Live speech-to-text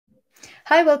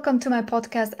Hi, welcome to my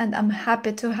podcast, and I'm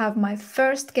happy to have my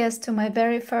first guest to my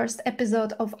very first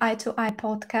episode of Eye to Eye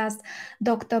podcast,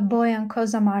 Dr. Bojan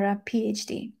Kozomara,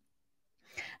 PhD.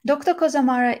 Dr.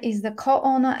 Kozomara is the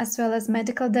co-owner as well as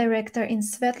medical director in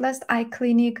Svetlost Eye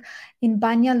Clinic in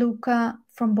Banja Luka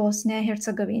from Bosnia and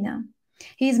Herzegovina.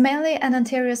 He is mainly an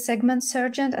anterior segment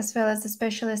surgeon as well as a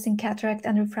specialist in cataract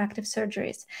and refractive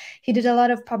surgeries. He did a lot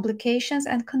of publications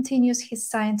and continues his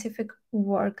scientific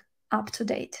work up to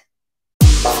date.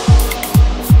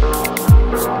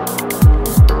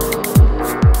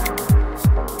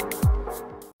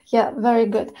 Yeah, very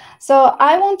good. So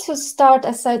I want to start,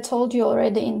 as I told you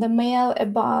already in the mail,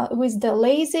 with the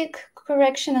LASIK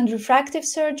correction and refractive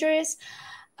surgeries,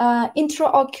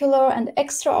 intraocular and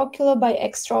extraocular. By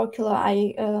extraocular,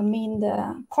 I mean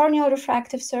the corneal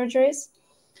refractive surgeries.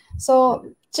 So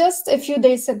just a few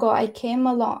days ago, I came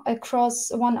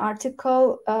across one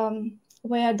article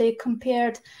where they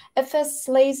compared FS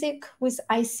LASIK with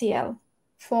ICL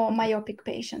for myopic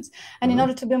patients. And in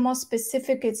order to be more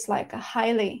specific, it's like a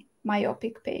highly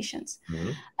myopic patients.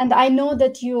 And I know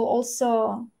that you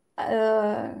also,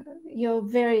 you're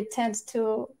very tend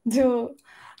to do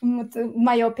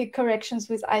myopic corrections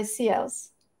with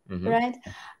ICLs, right?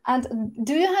 And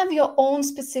do you have your own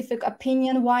specific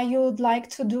opinion why you would like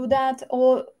to do that?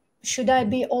 Or should I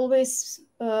be always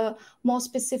more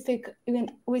specific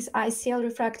with ICL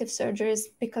refractive surgeries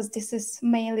because this is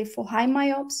mainly for high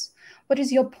myopes? What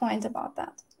is your point about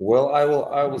that? Well, I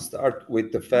will start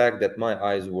with the fact that my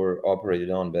eyes were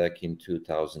operated on back in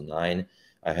 2009.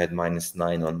 I had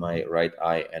 -9 on my right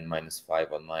eye and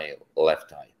 -5 on my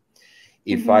left eye.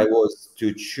 If I was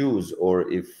to choose,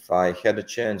 or if I had a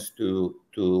chance to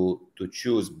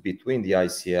choose between the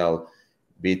ICL,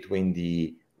 between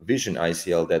the vision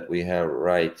ICL that we have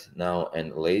right now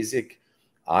and LASIK,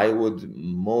 I would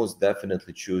most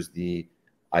definitely choose the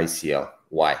ICL.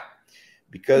 Why?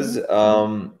 Because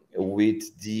with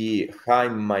the high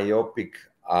myopic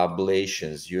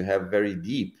ablations, you have very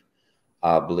deep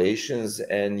ablations,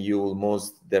 and you will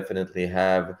most definitely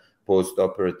have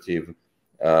post-operative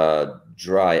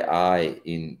dry eye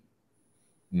in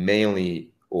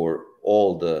mainly or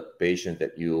all the patients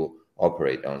that you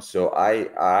operate on. So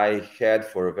I had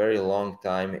for a very long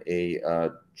time a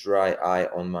dry eye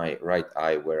on my right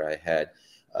eye where I had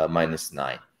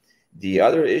 -9. The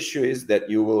other issue is that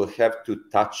you will have to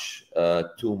touch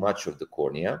too much of the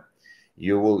cornea.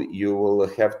 You will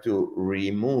have to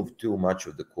remove too much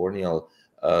of the corneal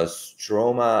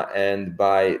stroma, and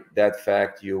by that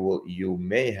fact you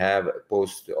may have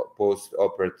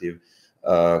post-operative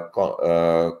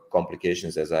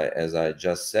complications, as I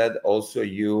just said. Also,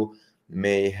 you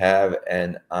may have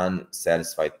an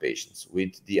unsatisfied patients.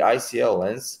 With the ICL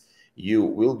lens, you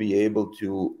will be able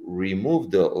to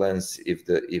remove the lens if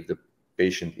the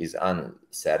patient is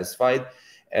unsatisfied,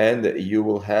 and you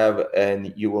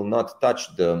will not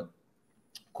touch the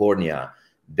cornea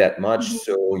that much,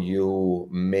 so you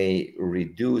may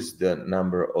reduce the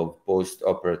number of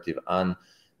post-operative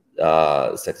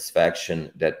unsatisfaction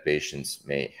that patients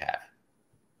may have.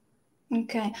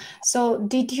 Okay, so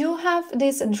did you have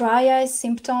these dry eye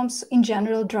symptoms, in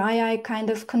general dry eye kind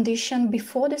of condition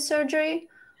before the surgery,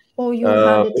 or you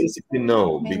had it? Basically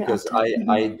no, because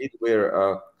I did wear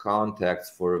contacts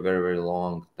for a very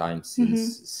long time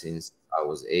since I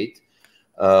was 8.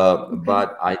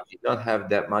 But I did not have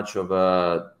that much of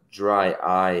a dry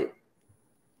eye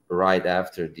right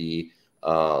after the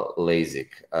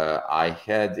LASIK. I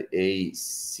had a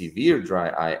severe dry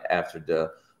eye after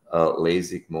the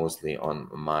LASIK, mostly on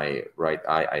my right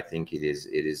eye. I think it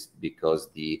is because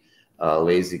the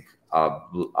LASIK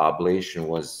ablation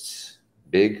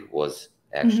was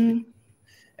actually,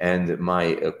 and my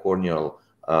corneal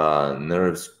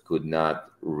nerves could not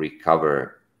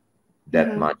recover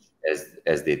that much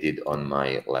as they did on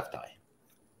my left eye.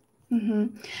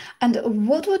 And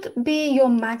what would be your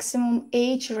maximum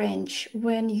age range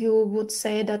when you would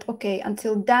say that, okay,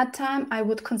 until that time I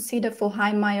would consider for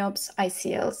high myopes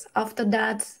ICLs. After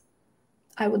that,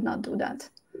 I would not do that.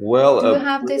 Well, do you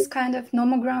have this kind of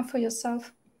nomogram for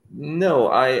yourself? No,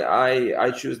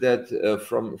 I choose that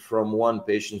from one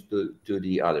patient to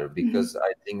the other, because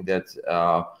I think that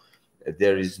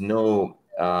there is no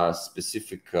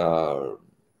specific,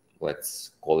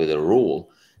 let's call it a rule,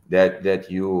 that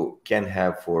you can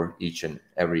have for each and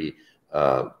every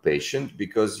patient,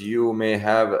 because you may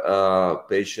have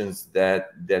patients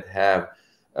that have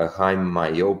a high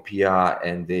myopia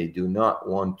and they do not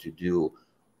want to do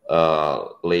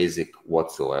LASIK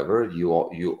whatsoever. You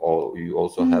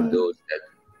also have those that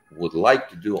would like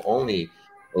to do only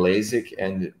LASIK,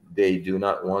 and they do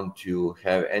not want to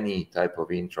have any type of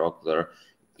intraocular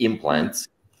implants.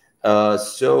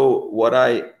 So what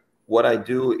I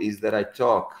do is that I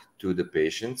talk to the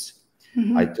patients.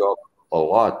 I talk a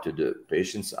lot to the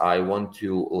patients. I want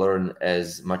to learn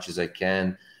as much as I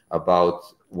can about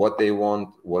what they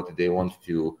want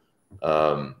to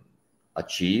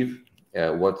achieve,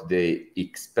 what they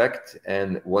expect,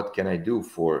 and what can I do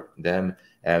for them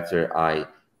after I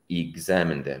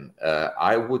examine them.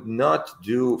 I would not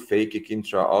do phakic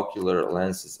intraocular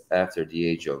lenses after the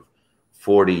age of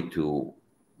 40 to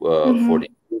 42,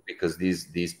 because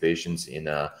these patients in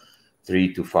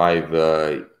 3 to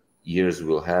 5 years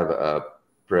will have a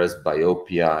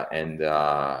presbyopia, and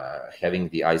having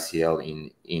the ICL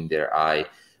in their eye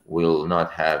will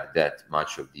not have that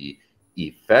much of the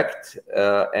effect,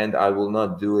 and I will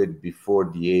not do it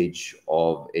before the age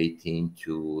of 18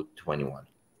 to 21.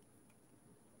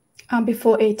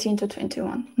 Before 18 to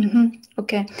 21.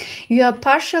 Okay. You have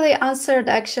partially answered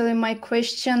actually my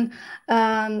question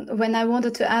when I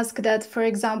wanted to ask that, for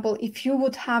example, if you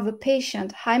would have a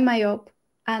patient, high myope,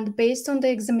 and based on the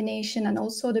examination and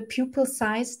also the pupil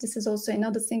size, this is also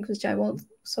another thing which I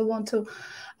also want to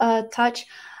touch.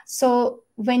 So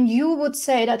when you would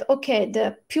say that, okay,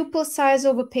 the pupil size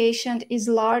of a patient is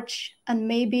large, and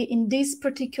maybe in this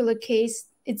particular case,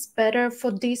 it's better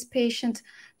for this patient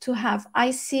to have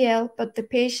ICL, but the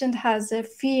patient has a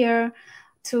fear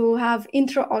to have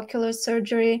intraocular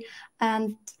surgery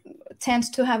and tends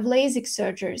to have LASIK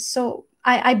surgery. So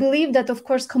I believe that, of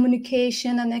course,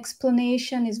 communication and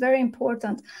explanation is very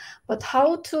important, but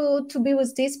how to be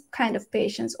with these kind of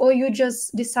patients? Or you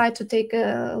just decide to take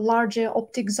a larger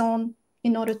optic zone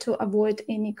in order to avoid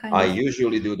any kind of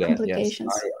usually do that.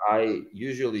 complications? Yes, I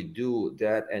usually do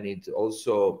that, and it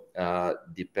also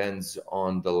depends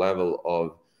on the level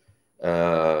of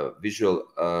visual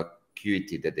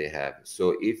acuity that they have.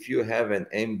 So if you have an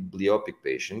amblyopic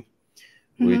patient,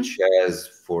 which has,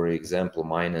 for example,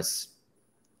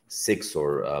 -6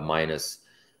 or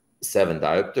 -7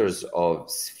 diopters of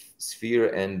sphere,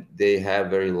 and they have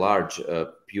very large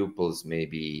pupils,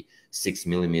 maybe 6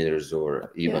 millimeters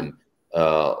or even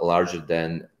larger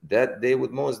than that, they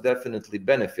would most definitely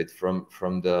benefit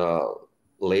from the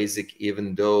LASIK,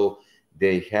 even though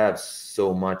they have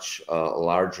so much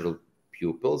larger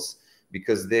pupils,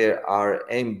 because they are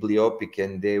amblyopic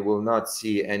and they will not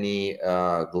see any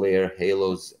glare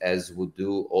halos as would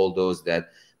do all those that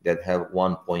have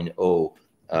 1.0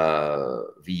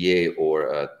 VA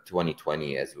or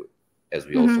 20/20 as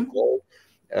we also call it.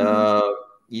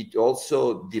 It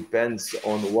also depends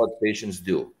on what patients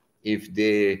do. If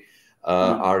they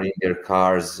are in their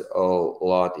cars a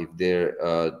lot, if they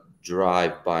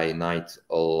drive by night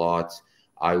a lot,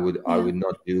 I would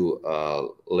not do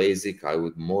LASIK. I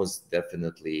would most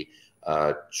definitely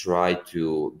try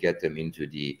to get them into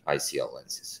the ICL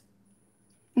lenses.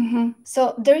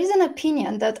 So there is an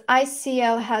opinion that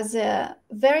ICL has a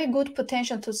very good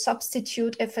potential to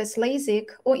substitute FS LASIK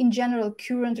or in general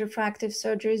current refractive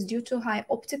surgeries due to high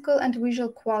optical and visual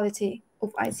quality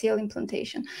of ICL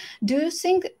implantation. Do you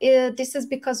think this is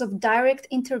because of direct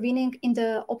intervening in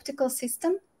the optical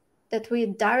system, that we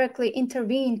directly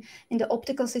intervene in the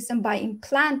optical system by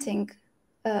implanting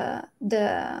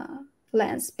the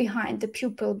lens behind the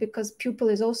pupil, because pupil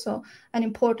is also an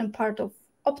important part of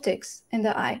optics in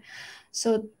the eye?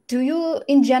 So do you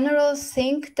in general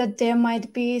think that there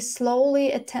might be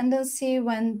slowly a tendency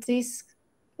when these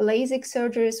LASIK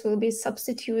surgeries will be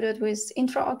substituted with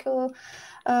intraocular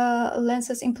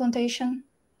lenses implantation?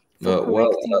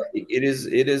 Well, it is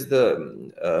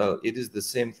the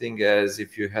same thing as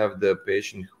if you have the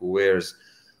patient who wears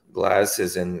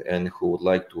glasses and who would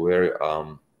like to wear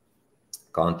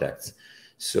contacts.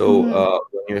 So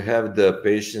when you have the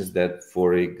patients that,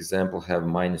 for example, have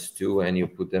 -2 and you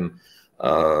put them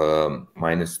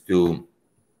 -2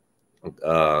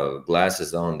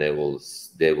 glasses on, they will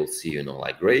see,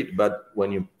 like great. But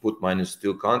when you put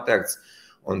 -2 contacts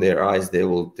on their eyes, they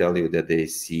will tell you that they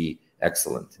see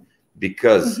excellent,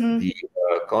 because the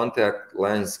contact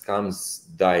lens comes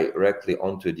directly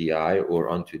onto the eye or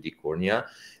onto the cornea,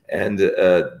 and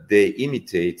they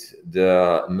imitate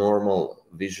the normal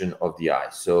vision of the eye.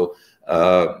 So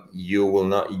you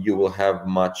will have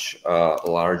much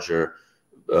larger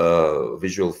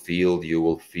visual field. You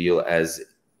will feel as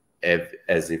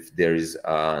if there is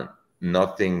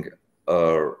nothing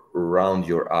around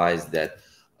your eyes that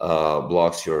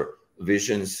blocks your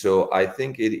vision. So I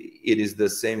think it is the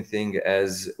same thing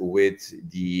as with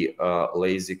the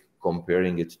LASIK,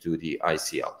 comparing it to the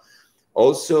ICL.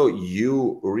 Also,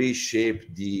 you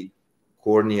reshape the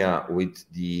cornea with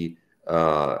the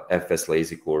FS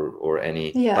LASIK or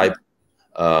any type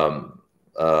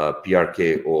PRK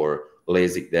or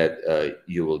LASIK that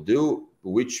you will do,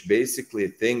 which basically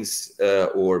thinks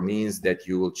or means that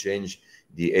you will change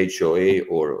the HOA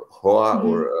or HOA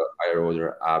or higher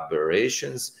order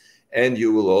aberrations, and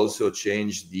you will also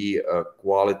change the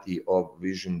quality of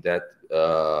vision that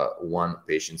one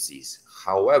patient sees.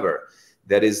 However,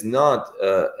 that is not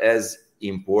as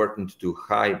important to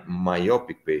high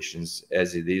myopic patients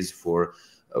as it is for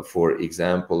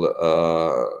example,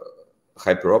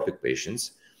 hyperopic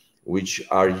patients, which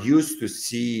are used to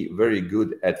see very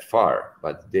good at far,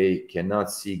 but they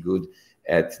cannot see good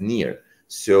at near.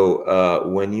 So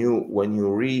when you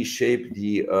reshape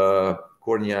the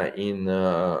cornea in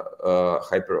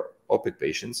hyperopic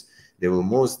patients, they will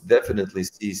most definitely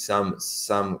see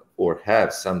some or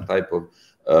have some type of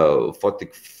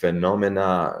photic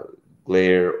phenomena,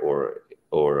 glare or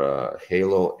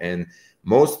halo, and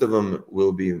most of them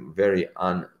will be very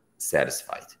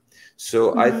unsatisfied.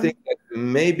 So I think that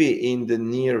maybe in the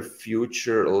near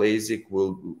future, LASIK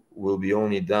will be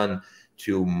only done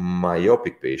to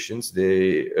myopic patients.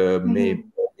 They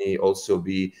may also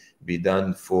be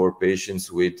done for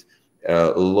patients with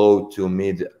low to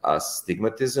mid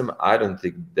astigmatism. I don't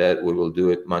think that we will do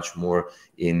it much more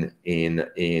in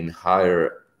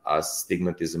higher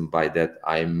astigmatism. By that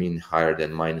I mean higher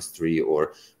than -3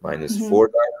 or -4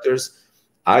 diopters.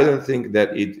 I don't think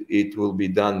that it will be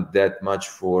done that much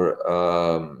for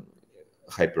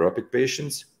hyperopic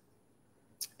patients,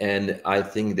 and I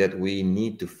think that we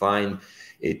need to find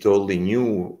a totally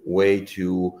new way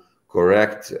to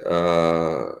correct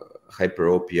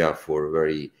hyperopia for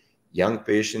very young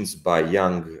patients. By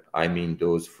young, I mean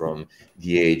those from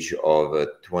the age of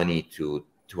 20 to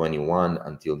 21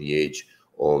 until the age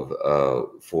of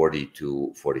 40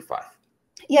 to 45.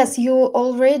 Yes, you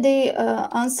already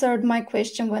answered my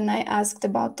question when I asked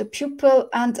about the pupil,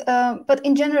 and but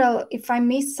in general, if I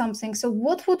missed something, so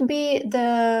what would be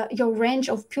your range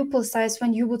of pupil size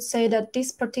when you would say that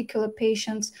this particular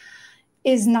patient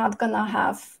is not gonna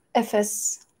have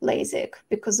FS LASIK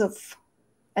because of,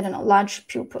 I don't know, large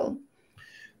pupil?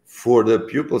 For the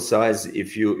pupil size,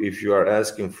 if you are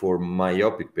asking for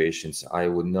myopic patients, I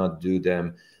would not do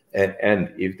them,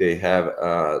 and if they have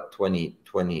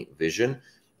 20/20 vision,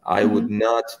 I would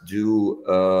not do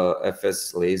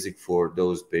FS LASIK for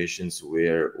those patients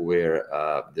where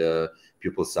the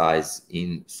pupil size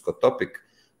in scotopic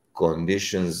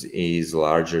conditions is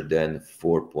larger than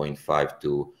 4.5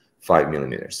 to 5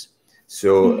 millimeters.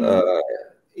 So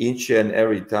each and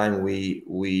every time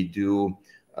we do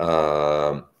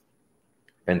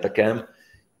pentacam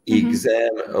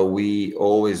exam, we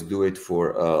always do it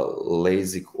for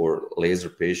LASIK or laser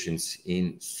patients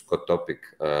in scotopic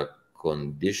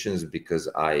conditions, because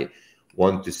I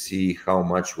want to see how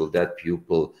much will that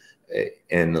pupil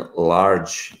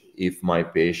enlarge if my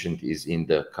patient is in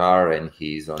the car and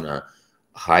he's on a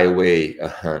highway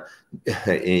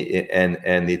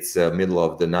and it's middle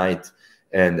of the night,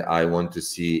 and I want to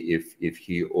see if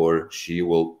he or she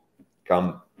will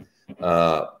come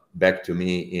back to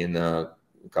me in a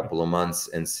couple of months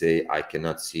and say I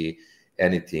cannot see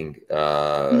anything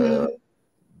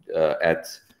at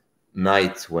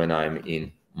night when I'm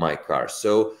in my car.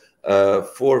 So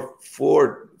for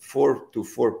 4 to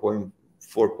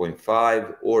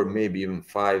 4.5 or maybe even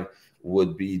 5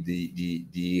 would be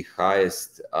the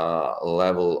highest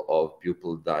level of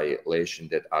pupil dilation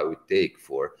that I would take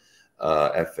for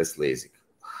FS LASIK.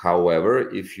 However,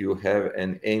 if you have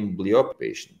an amblyopia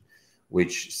patient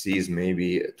which sees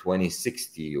maybe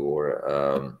 20/60 or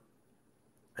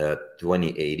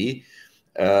 20/80,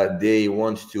 they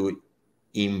want to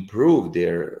improve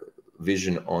their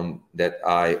vision on that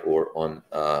eye or on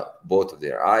both of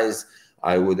their eyes.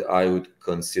 I would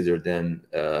consider them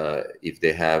if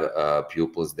they have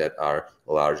pupils that are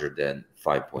larger than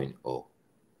 5.0.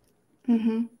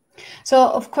 So,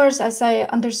 of course, as I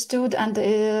understood and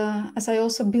as I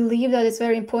also believe that it's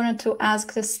very important to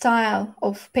ask the style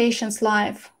of patient's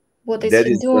life. What is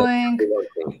he doing?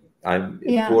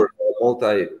 For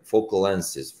multifocal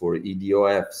lenses, for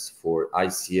EDOFs, for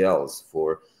ICLs,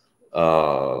 for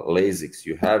LASIKs,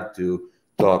 you have to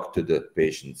talk to the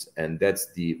patients, and that's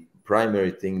the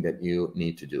primary thing that you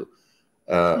need to do.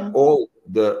 All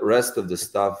the rest of the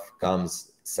stuff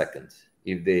comes second.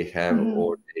 If they have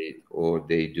or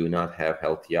they do not have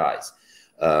healthy eyes,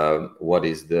 what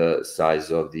is the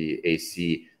size of the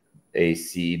AC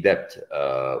depth?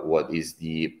 What is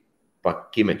the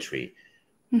pachymetry?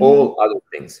 All other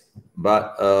things.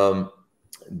 But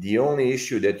the only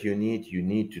issue that you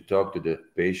need to talk to the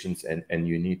patients, and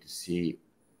you need to see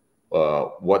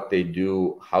what they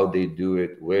do, how they do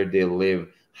it, where they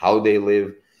live, how they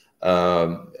live.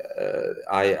 I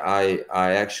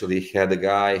actually had a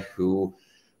guy who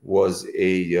was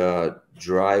a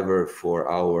driver for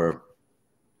our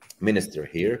minister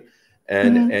here,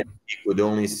 and he could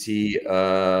only see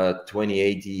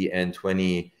 20/80 and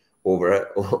 20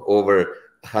 over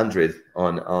 100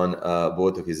 on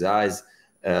both of his eyes,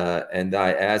 and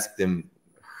I asked him,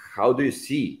 "How do you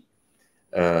see?"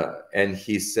 And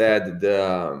he said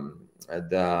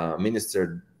the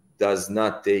minister does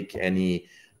not take any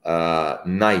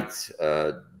night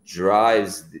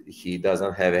drives. He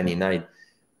doesn't have any night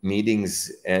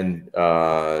meetings, and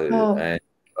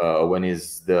when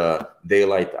is the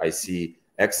daylight, I see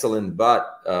excellent,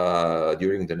 but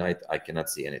during the night I cannot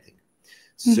see anything.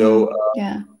 So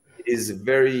it is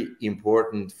very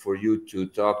important for you to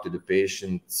talk to the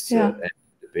patients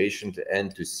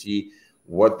and to see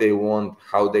what they want,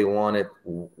 how they want it,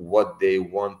 what they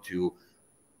want to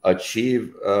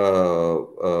achieve,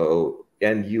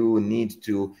 and you need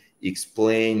to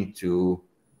explain to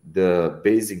the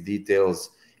basic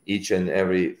details each and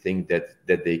everything that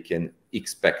they can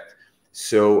expect.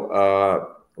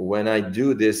 So when I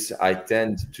do this, I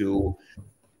tend to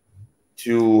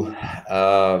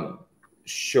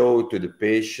show to the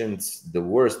patients the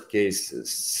worst case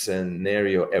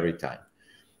scenario every time.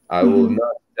 I will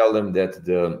not tell them that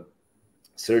the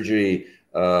surgery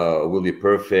will be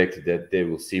perfect, that they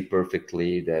will see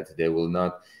perfectly, that they will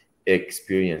not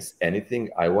experience anything.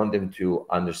 I want them to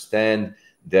understand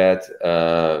that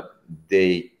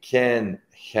they can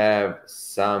have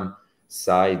some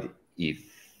side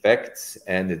effects,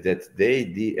 and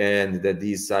that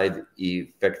these side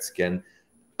effects can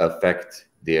affect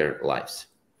their lives.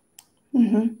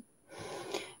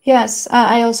 Yes,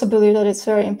 I also believe that it's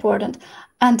very important.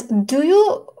 And do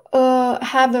you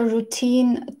have a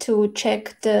routine to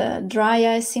check the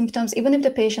dry eye symptoms, even if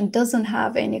the patient doesn't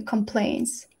have any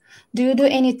complaints? Do you do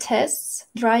any tests,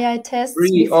 dry eye tests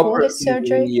before the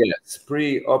surgery? Yes,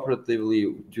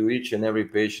 pre-operatively to each and every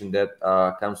patient that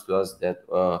comes to us that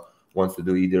wants to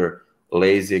do either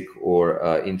LASIK or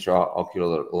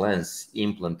intraocular lens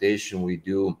implantation, we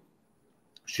do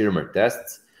shimmer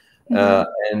tests.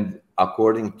 And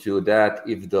according to that,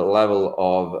 if the level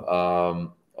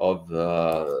of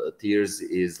tears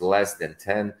is less than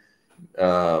 10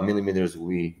 millimeters,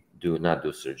 we do not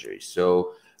do surgery.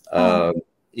 So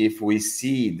if we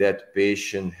see that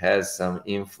patient has some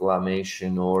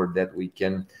inflammation, or that we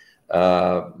can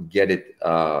get it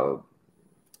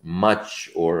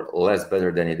much or less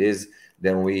better than it is,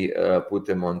 then we put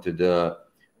them onto the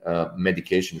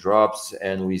medication drops,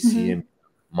 and we see him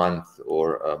month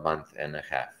or a month and a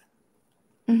half.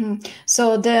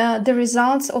 So the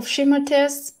results of shimmer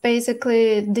tests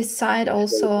basically decide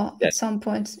also at some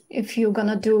point if you're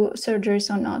gonna do surgeries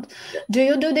or not. Do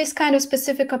you do this kind of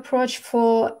specific approach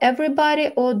for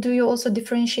everybody, or do you also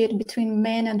differentiate between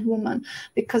men and women?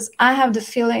 Because I have the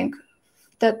feeling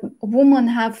that women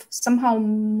have somehow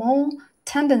more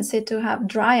tendency to have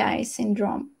dry eye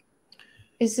syndrome.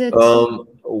 Is it?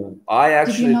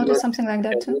 Did you notice something like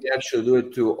that too? We actually do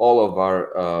it to all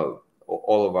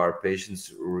of our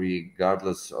patients,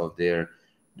 regardless of their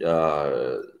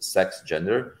sex,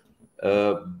 gender.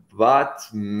 But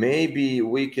maybe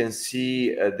we can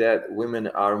see that women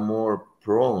are more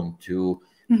prone to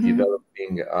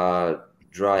developing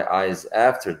dry eyes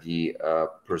after the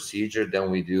procedure than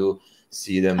we do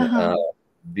see them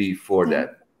before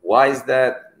that. Why is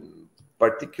that?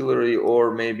 Particularly,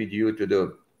 or maybe due to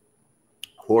the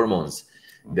hormones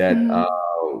that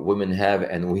women have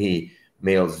and we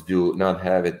males do not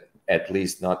have it, at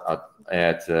least not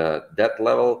at that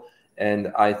level.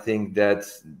 And I think that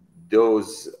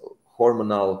those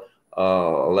hormonal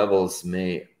levels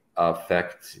may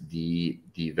affect the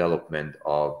development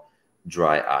of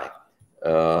dry eye.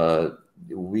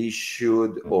 We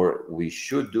should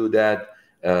do that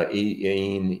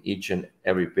in each and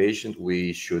every patient.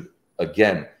 We should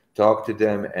again talk to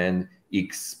them and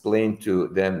explain to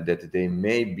them that they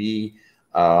may be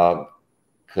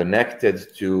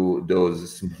connected to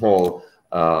those small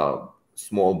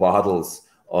bottles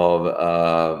of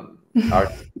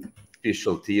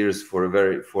artificial tears for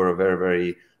a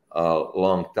very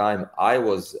long time. I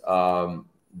was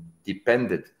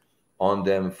dependent on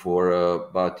them for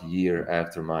about a year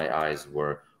after my eyes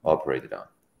were operated on.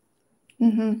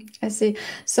 I see.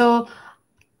 So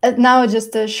now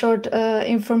just a short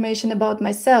information about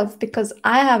myself, because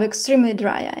I have extremely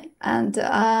dry eye, and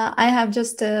I have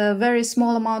just a very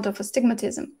small amount of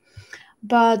astigmatism.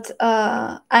 But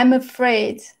I'm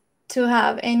afraid to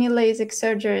have any LASIK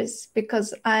surgeries,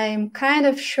 because I'm kind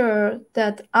of sure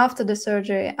that after the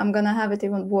surgery, I'm going to have it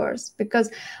even worse. Because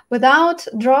without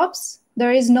drops,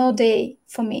 there is no day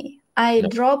for me. I No.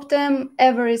 drop them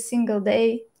every single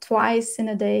day, twice in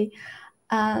a day.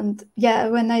 And yeah,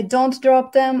 when I don't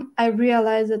drop them, I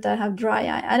realize that I have dry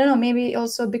eye. I don't know, maybe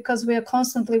also because we are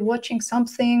constantly watching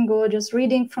something or just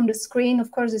reading from the screen. Of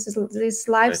course, this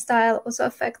lifestyle also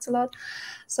affects a lot.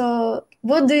 So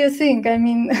what do you think? I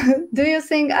mean, do you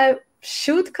think I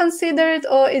should consider it,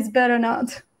 or it's better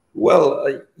not? Well,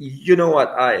 you know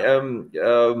what?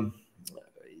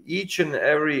 Each and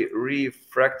every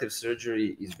refractive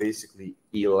surgery is basically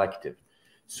elective.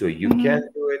 So you can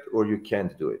do it or you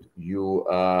can't do it. You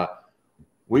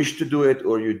wish to do it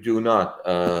or you do not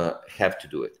have to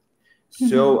do it.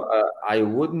 So I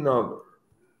wouldn't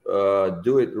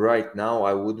do it right now.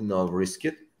 I wouldn't risk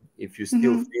it. If you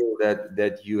still feel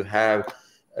that you have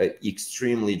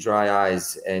extremely dry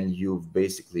eyes and you've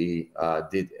basically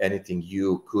did anything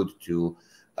you could to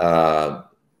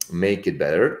make it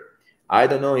better. I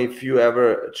don't know if you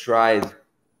ever tried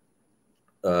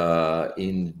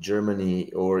in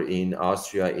Germany or in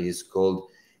Austria. It is called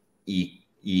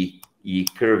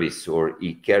e-curvis or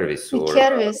e-curvis or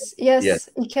E-curvis, yes, yes.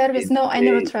 E-curvis. No, I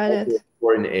never tried it.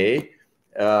 For an A,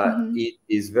 it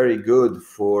is very good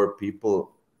for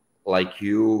people like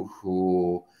you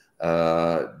who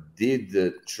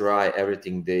did try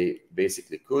everything they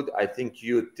basically could. I think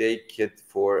you take it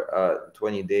for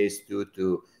 20 days, 2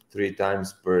 to 3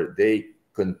 times per day,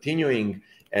 continuing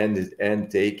and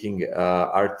taking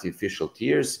artificial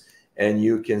tears, and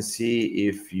you can see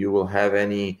if you will have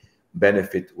any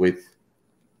benefit with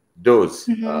those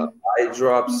eye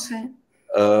drops.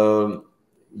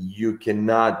 You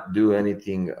casn't do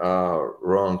anything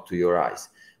wrong to your eyes,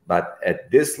 but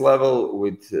at this level,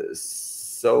 with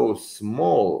so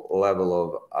small level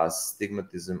of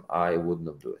astigmatism, I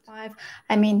wouldn't do it.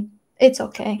 I mean, it's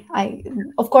okay.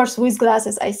 Of course, with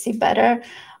glasses I see better,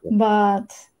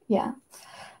 but yeah.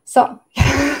 So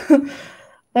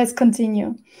let's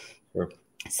continue. Sure.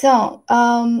 So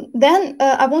then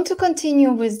I want to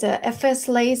continue with the FS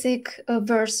LASIK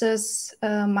versus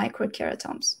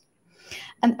microkeratomes.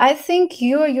 And I think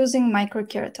you are using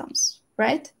microkeratomes,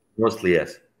 right? Mostly,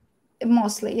 yes.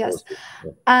 Mostly, yes. Mostly,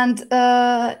 yeah. And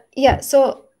yeah,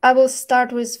 so I will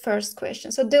start with first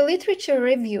question. So the literature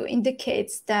review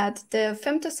indicates that the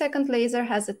femtosecond laser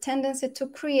has a tendency to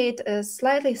create a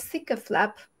slightly thicker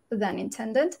flap than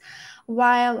intended,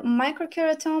 while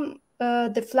microkeratome,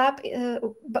 while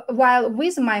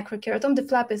with microkeratome, the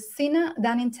flap is thinner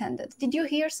than intended. Did you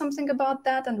hear something about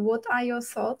that, and what are your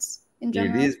thoughts in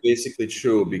general? It is basically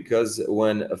true, because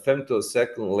when a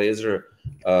femtosecond laser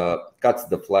cuts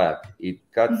the flap, it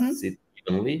cuts it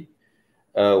evenly.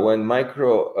 When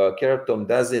microkeratome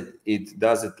does it, it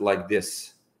does it like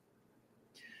this.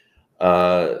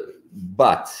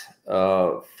 But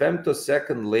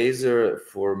femtosecond laser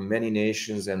for many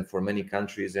nations and for many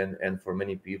countries and for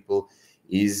many people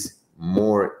is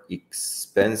more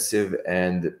expensive,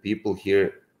 and people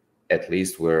here, at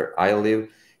least where I live,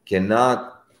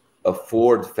 cannot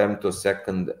afford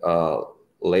femtosecond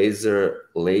laser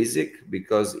LASIK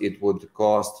because it would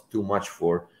cost too much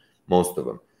for most of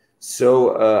them.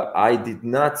 So I did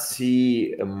not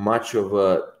see much of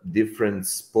a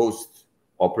difference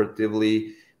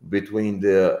post-operatively between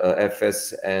the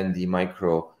FS and the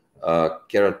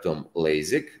microkeratome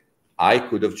LASIK. I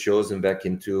could have chosen back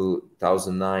in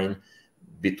 2009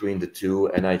 between the two,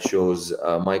 and I chose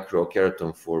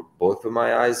microkeratome for both of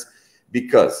my eyes,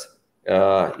 because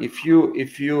if you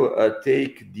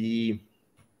take the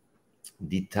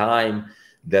time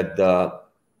that the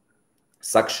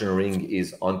suction ring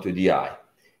is onto the eye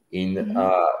in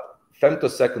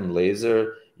femtosecond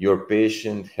laser, your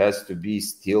patient has to be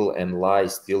still and lie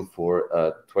still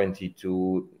for 20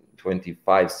 to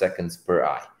 25 seconds per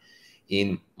eye.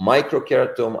 In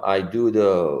microkeratome, I do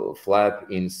the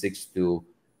flap in 6 to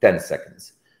 10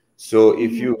 seconds. So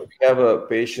if you have a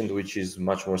patient which is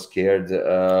much more scared,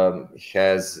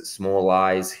 has small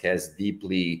eyes, has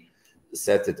deeply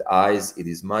setted eyes, it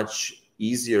is much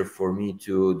easier for me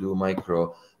to do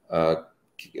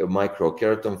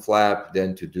microkeratome flap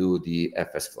than to do the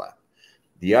FS flap.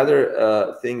 The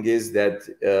other thing is that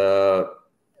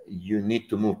you need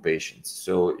to move patients.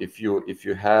 So if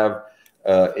you have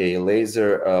a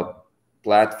laser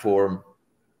platform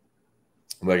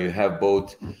where you have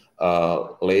both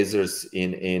lasers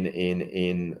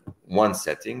in one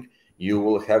setting, you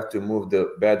will have to move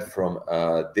the bed from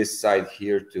this side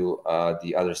here to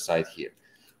the other side here.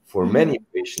 For many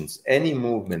patients, any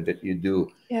movement that you do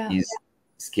is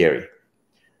scary.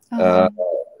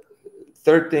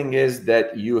 Third thing is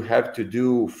that you have to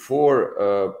do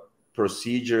 4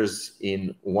 procedures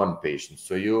in one patient.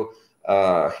 So you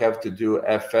have to do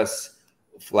FS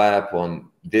flap on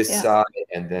this side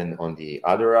and then on the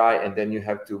other eye, and then you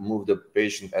have to move the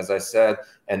patient, as I said,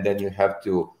 and then you have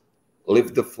to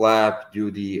lift the flap, do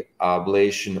the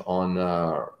ablation on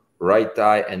right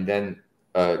eye, and then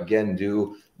again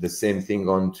do the same thing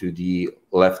onto the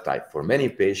left eye. For many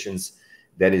patients,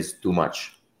 that is too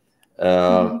much.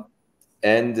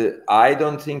 And I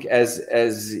don't think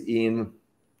as in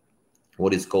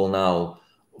what is called now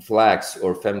FLACS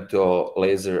or femto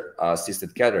laser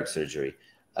assisted cataract surgery,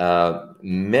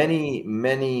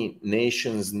 many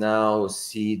nations now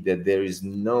see that there is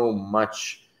no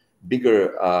much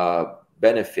bigger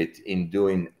benefit in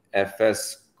doing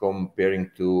FS comparing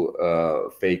to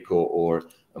phaco or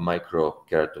a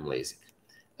microkeratome LASIK.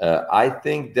 I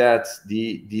think that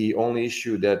the only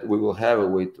issue that we will have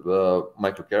with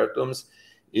microkeratomes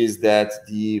is that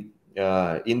the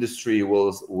industry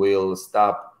will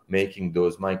stop making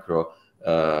those micro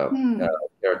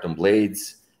keratome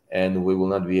blades, and we will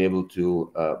not be able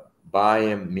to buy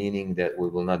them, meaning that we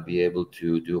will not be able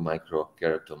to do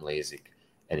microkeratome LASIK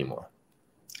anymore.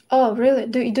 Oh, really?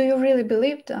 Do you really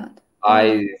believe that?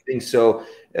 I think so.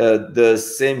 The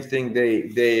same thing they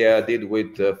did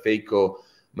with phaco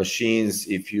machines.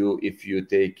 If you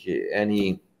take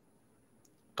any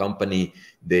company,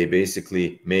 they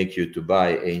basically make you to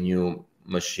buy a new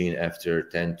machine after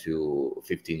 10 to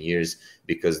 15 years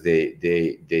because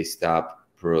they stop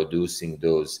producing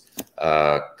those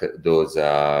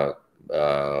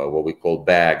what we call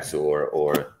bags or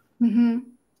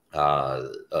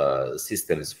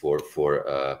systems for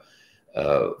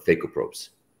phacoprobes.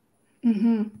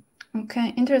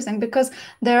 Okay, interesting, because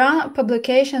there are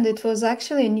publications. It was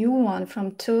actually a new one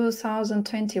from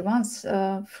 2021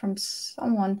 from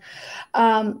someone.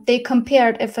 They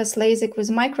compared FS LASIK with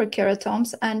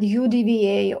microkeratomes, and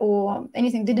UDVA or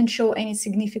anything didn't show any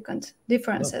significant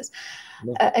differences.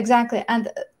 No. Exactly. And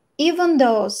even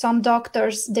though some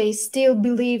doctors, they still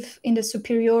believe in the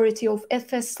superiority of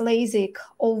FS LASIK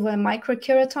over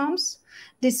microkeratomes,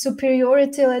 this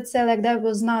superiority, let's say like that,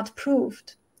 was not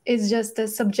proved. It's just a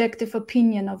subjective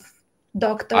opinion of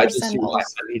doctors.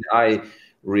 I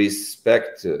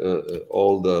respect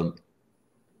all the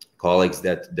colleagues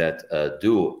that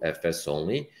do FS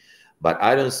only, but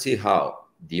I don't see how.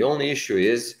 The only issue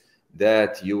is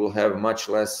that you will have much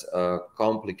less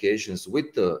complications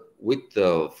with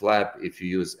the flap if you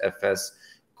use FS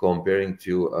comparing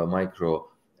to a microkeratome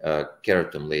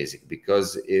LASIK,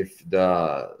 because if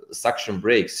the suction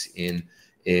breaks in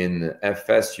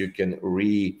FS, you can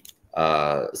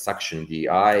suction the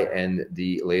eye and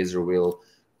the laser will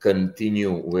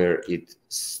continue where it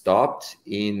stopped.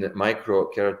 In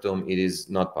microkeratome, it is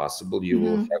not possible. You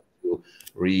will have to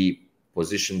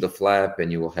reposition the flap,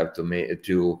 and you will have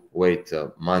to wait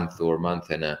a month or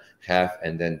month and a half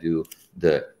and then do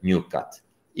the new cut.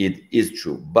 It is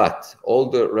true, but all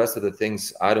the rest of the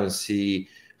things, I don't see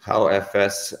how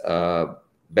FS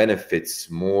benefits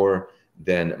more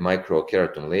than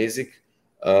microkeratome LASIK.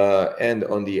 And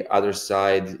on the other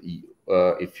side,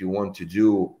 if you want to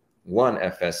do one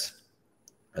FS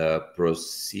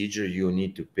procedure, you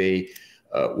need to pay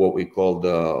what we call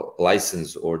the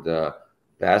license or the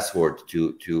password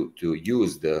to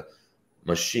use the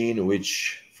machine,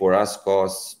 which for us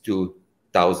costs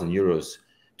 2,000 euros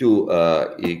to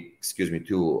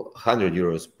 200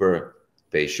 euros per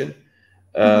patient.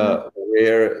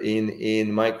 Where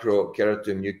in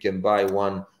microkeratome you can buy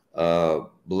one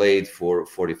blade for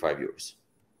 45 euros.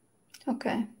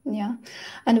 Okay, yeah.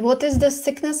 And what is the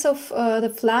thickness of the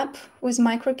flap with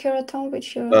microkeratome,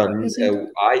 which you're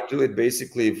using? I do it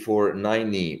basically for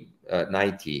 90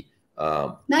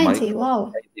 wow.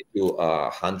 90 to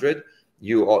 100.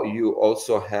 You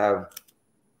also have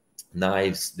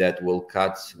knives that will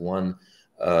cut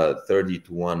 130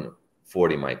 to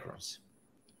 140 microns.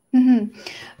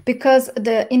 Because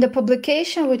in the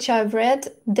publication which I've read,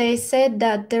 they said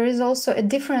that there is also a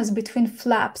difference between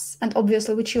flaps, and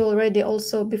obviously, which you already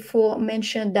also before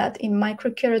mentioned, that in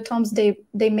microkeratomes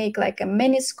they make like a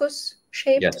meniscus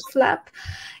shaped flap.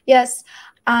 Yes,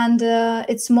 and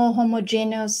it's more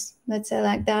homogeneous, let's say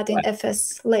like that, in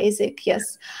FS LASIK.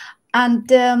 Yes.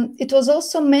 And it was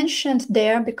also mentioned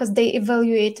there, because they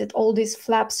evaluated all these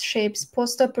flaps shapes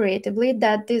post-operatively,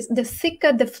 that the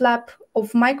thicker the flap of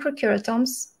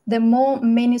microkeratomes, the more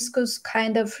meniscus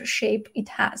kind of shape it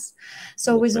has.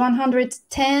 So with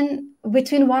 110,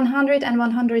 between 100 and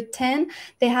 110,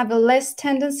 they have a less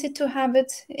tendency to have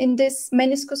it in this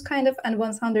meniscus kind of, and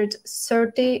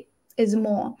 130 is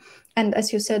more. And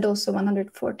as you said, also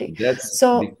 140. That's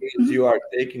so because you are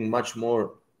taking much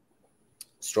more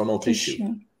stromal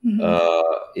tissue.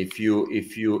 If you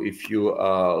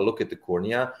look at the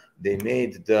cornea, they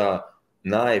made the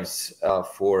knives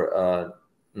for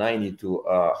 90 to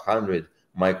 100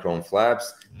 micron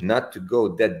flaps, not to go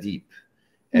that deep,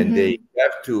 and they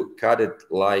have to cut it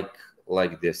like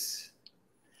this.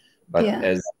 But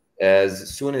as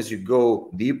soon as you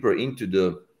go deeper into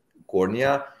the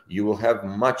cornea, you will have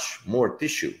much more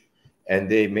tissue, and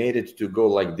they made it to go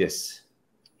like this.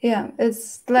 Yeah,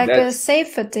 it's like a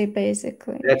safety,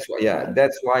 basically. That's why,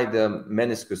 that's why the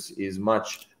meniscus is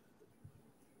much,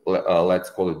 let's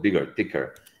call it bigger,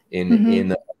 thicker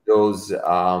in those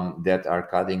that are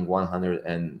cutting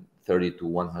 130 to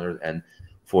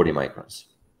 140 microns.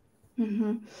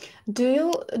 Do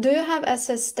you have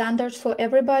as a standard for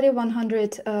everybody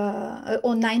 100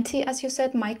 or 90, as you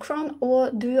said, micron, or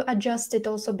do you adjust it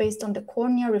also based on the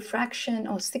cornea refraction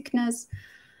or thickness?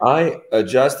 I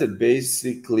adjusted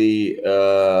basically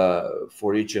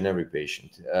for each and every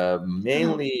patient.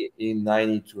 Mainly in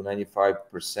 90 to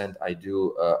 95%, I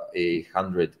do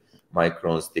 100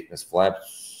 microns thickness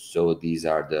flaps. So these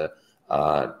are the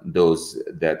those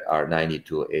that are 90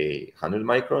 to 100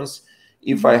 microns.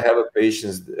 If I have a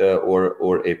patient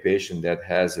or a patient that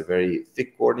has a very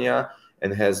thick cornea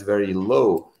and has very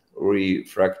low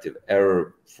refractive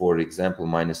error, for example,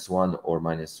 -1 or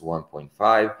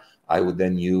 -1.5, I would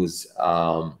then use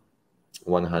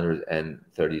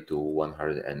 130 to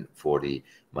 140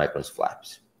 microns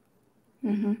flaps.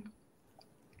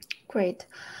 Great.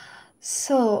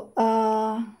 So,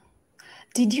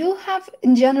 did you have,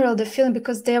 in general, the feeling,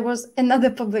 because there was another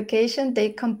publication, they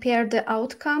compared the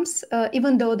outcomes,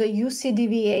 even though the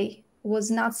UCDVA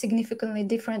was not significantly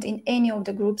different in any of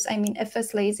the groups, I mean,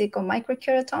 FS LASIK or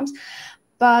microkeratomes,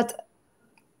 but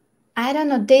I don't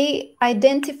know, they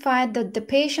identified that the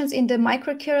patients in the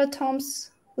microkeratomes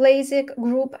LASIK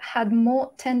group had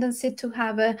more tendency to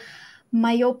have a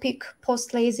myopic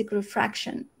post-LASIK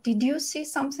refraction. Did you see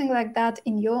something like that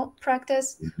in your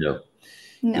practice? No.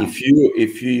 If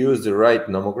you use the right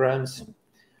nomograms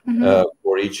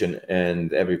for each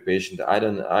and every patient, I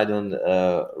don't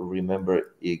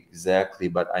remember exactly,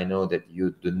 but I know that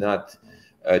you do not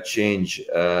change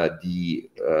the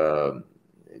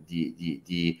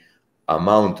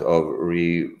amount of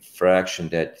refraction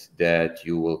that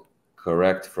you will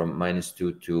correct from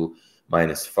 -2 to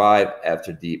 -5.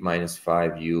 After the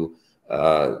 -5, you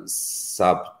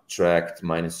subtract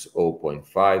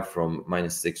 -0.5. From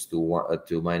 -6 to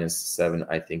 -7,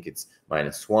 I think it's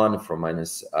 -1. From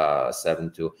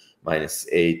 -7 to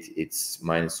 -8, it's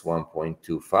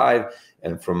 -1.25,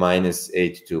 and from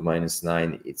 -8 to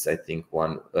 -9, it's, I think,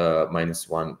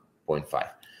 -1.5.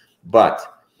 But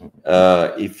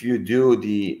if you do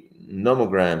the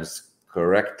nomograms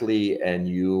correctly and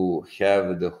you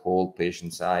have the whole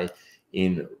patient's eye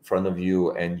in front of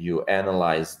you and you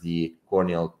analyze the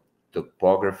corneal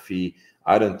topography,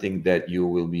 I don't think that you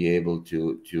will be able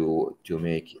to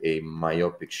make a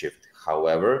myopic shift.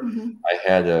 However, I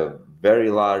had a very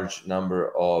large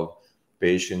number of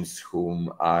patients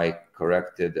whom I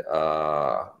corrected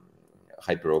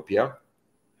hyperopia.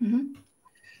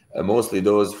 Mostly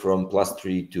those from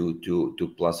 +3 to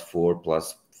 +4,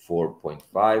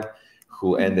 +4.5,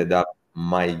 who ended up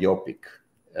myopic.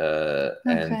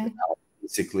 And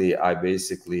I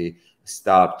basically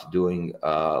stopped doing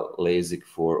LASIK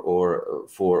for all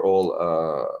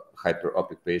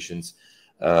hyperopic patients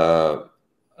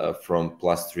from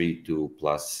 +3 to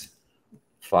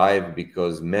 +5,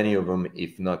 because many of them,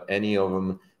 if not any of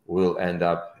them, will end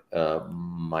up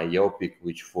myopic,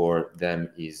 which for them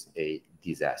is a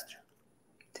disaster.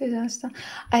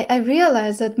 I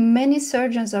realize that many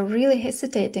surgeons are really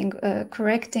hesitating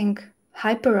correcting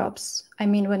hyperopes. I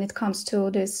mean, when it comes to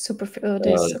this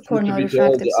corneal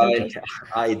refractive surgery.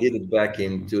 I did it back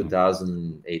in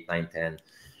 2008, 9, 10,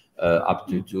 up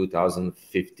to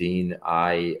 2015.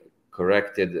 I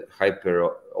corrected I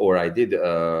did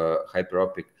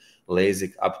hyperopic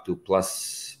LASIK up to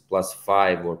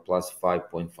 +5 or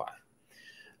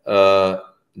 +5.5.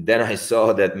 Then I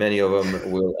saw that many of them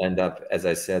will end up, as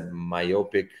I said,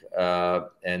 myopic,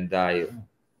 and I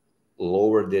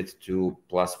lowered it to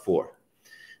 +4.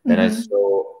 Then I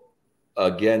saw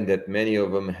again that many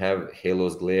of them have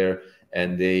halos glare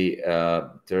and they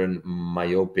turn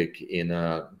myopic in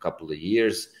a couple of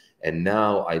years. And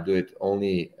now I do it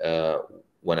only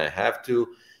when I have to,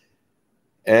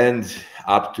 and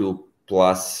up to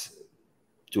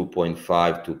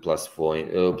 +2.5 to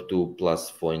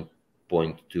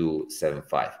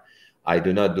 +0.275. I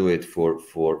do not do it for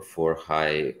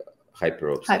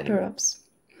hyperopes.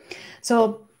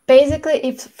 So basically,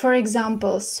 if, for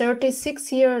example,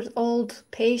 36-year-old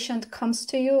patient comes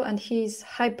to you and he's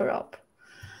hyperop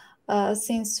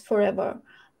since forever,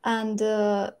 and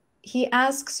he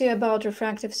asks you about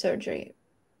refractive surgery,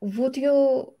 would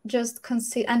you just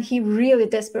consider, and he really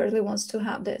desperately wants to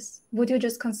have this, would you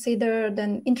just consider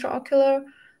an intraocular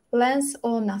lens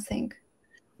or nothing?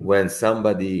 When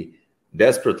somebody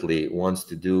desperately wants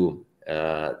to do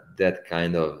that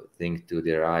kind of thing to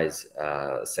their eyes,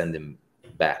 send them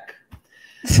back.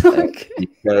 Okay.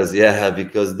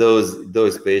 Because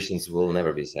those patients will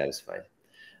never be satisfied.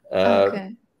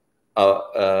 Okay.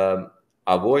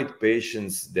 Avoid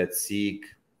patients that seek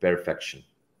perfection.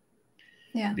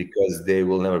 Yeah. Because they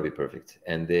will never be perfect,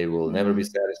 and they will never be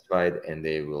satisfied, and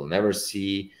they will never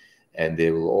see, and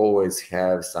they will always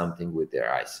have something with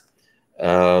their eyes.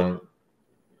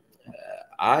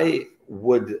 I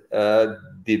would,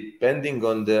 depending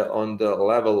on the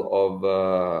level of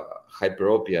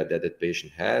hyperopia that the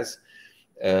patient has,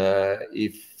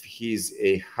 if he's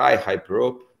a high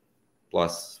hyperope,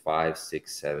 plus 5,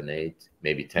 6, 7, 8,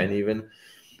 maybe 10 even,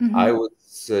 I would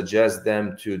suggest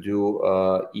them to do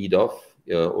EDOF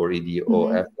or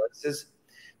EDOF lenses,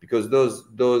 because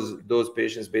those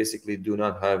patients basically do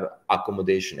not have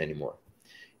accommodation anymore.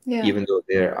 Yeah. Even though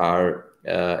they are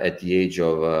at the age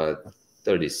of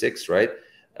 36, right?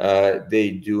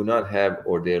 They do not have,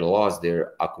 or they lost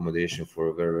their accommodation for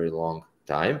a very, very long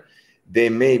time. They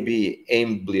may be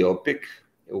amblyopic,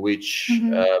 which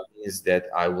means that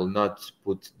I will not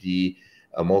put the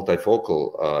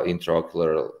multifocal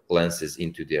intraocular lenses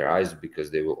into their eyes,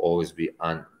 because they will always be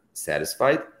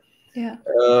unsatisfied. Yeah.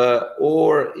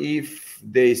 Or if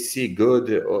they see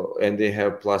good and they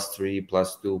have +3,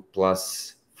 +2,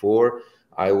 +4,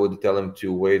 I would tell them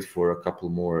to wait for a couple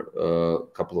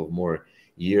of more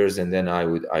years, and then I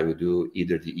would do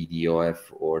either the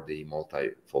EDOF or the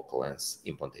multifocal lens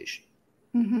implantation.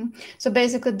 So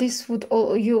basically, this would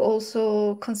you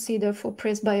also consider for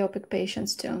presbyopic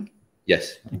patients too?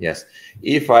 Yes, yes.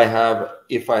 If I have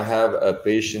a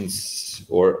patient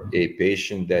or a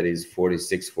patient that is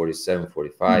 46, 47,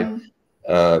 45,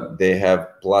 they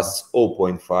have plus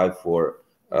 0.5 for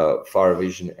far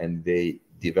vision, and they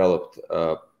developed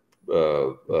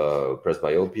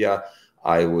presbyopia,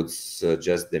 I would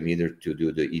suggest them either to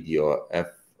do the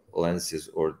EDOF lenses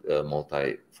or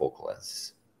multifocal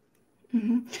lenses.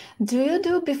 Do you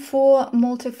do before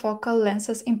multifocal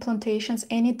lenses implantations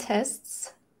any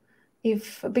tests?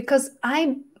 Because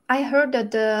I heard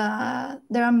that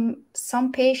there are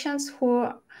some patients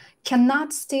who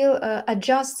cannot still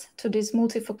adjust to this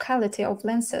multifocality of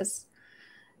lenses.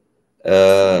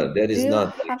 That is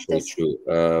not actually this? true.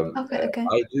 Okay.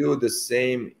 I do the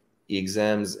same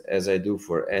exams as I do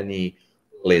for any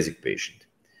LASIK patient.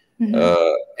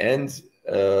 And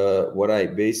what I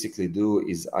basically do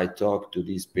is I talk to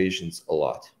these patients a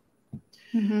lot.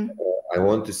 I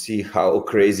want to see how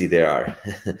crazy they are.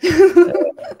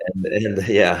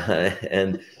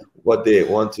 and what they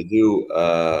want to do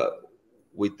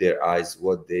with their eyes,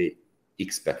 what they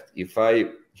expect. If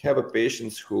I have a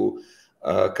patient who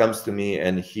comes to me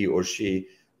and he or she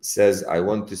says, I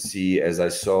want to see as I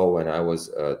saw when I was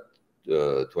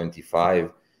 25,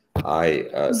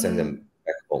 I send them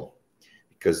back home,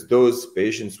 because those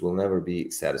patients will never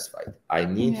be satisfied. I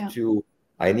need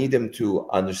them to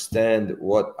understand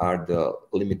what are the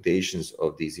limitations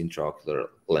of these intraocular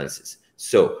lenses.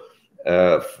 So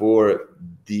for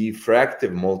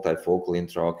diffractive multifocal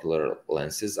intraocular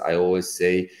lenses, I always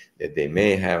say that they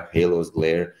may have halos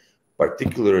glare,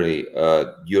 particularly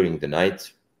during the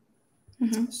night.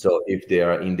 So if they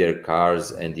are in their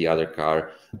cars and the other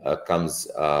car comes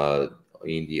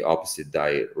in the opposite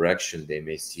direction, they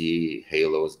may see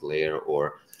halos, glare,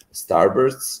 or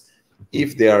starbursts.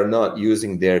 If they are not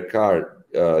using their car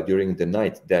during the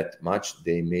night that much,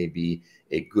 they may be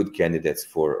a good candidates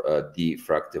for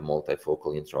diffractive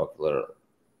multifocal intraocular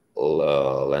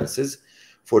lenses.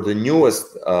 For the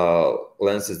newest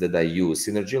lenses that I use,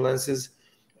 synergy lenses,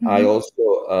 I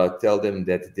also tell them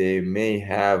that they may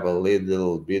have a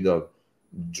little bit of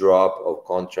drop of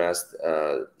contrast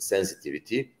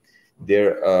sensitivity.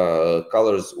 Their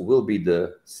colors will be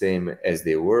the same as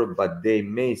they were, but they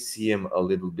may see them a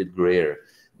little bit grayer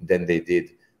than they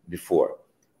did before.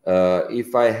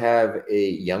 If I have a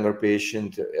younger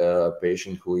patient, a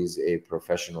patient who is a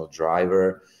professional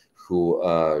driver, who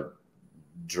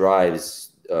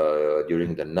drives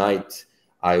during the night,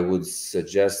 I would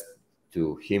suggest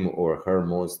to him or her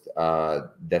most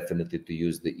definitely to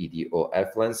use the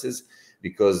EDOF lenses,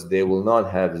 because they will not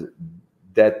have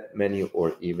that many,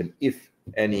 or even if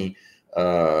any,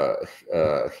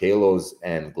 halos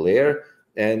and glare,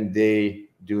 and they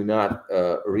do not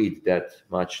read that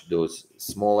much those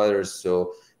small letters,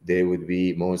 so they would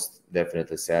be most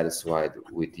definitely satisfied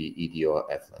with the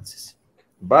EDOF lenses.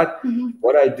 But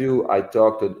what I do, I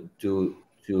talk to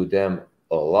them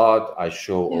a lot. I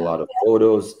show a lot of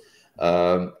photos.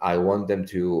 I want them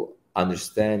to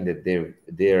understand that their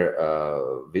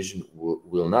vision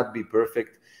will not be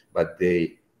perfect, but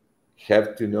they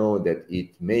have to know that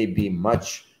it may be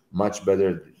much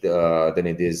better than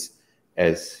it is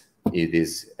as it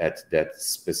is at that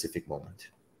specific moment.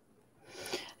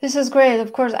 This is great.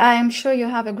 Of course, I am sure you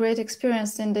have a great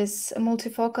experience in this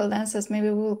multifocal lenses. Maybe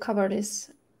we will cover this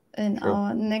in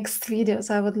our next videos.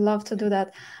 I would love to do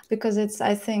that because it's,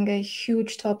 I think, a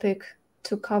huge topic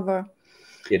to cover.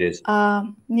 It is.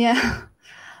 Yeah.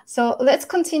 So let's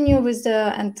continue with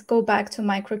and go back to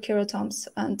microkeratomes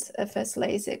and FS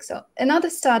LASIK. So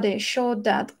another study showed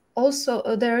that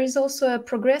also there is also a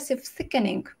progressive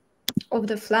thickening of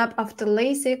the flap after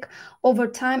LASIK over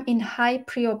time in high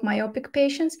pre-op myopic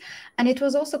patients, and it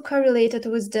was also correlated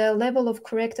with the level of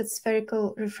corrected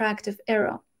spherical refractive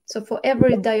error. So for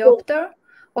every diopter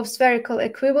of spherical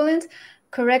equivalent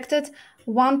corrected,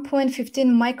 1.15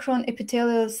 micron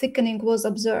epithelial thickening was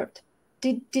observed.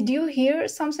 Did you hear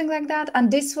something like that?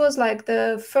 And this was like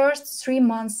the first 3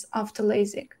 months after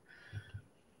LASIK.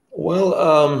 Well,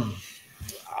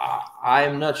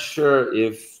 I'm not sure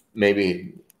if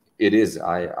maybe it is.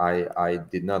 I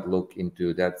did not look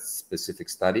into that specific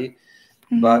study,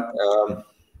 but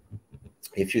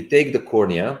if you take the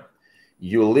cornea,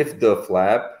 you lift the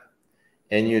flap,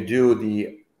 and you do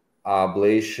the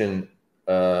ablation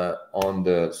on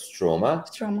the stroma.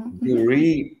 You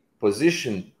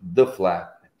reposition the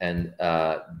flap, and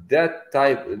that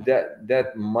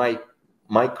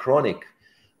micronic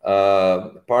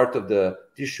part of the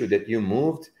tissue that you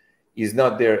moved is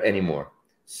not there anymore.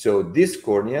 So this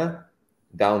cornea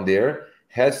down there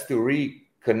has to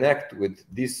reconnect with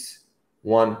this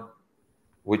one,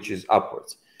 which is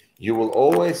upwards. You will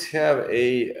always have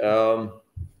a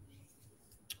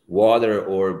water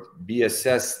or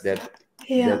BSS that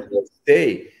will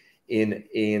stay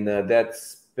in that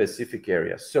specific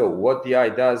area. So what the eye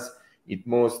does, it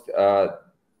most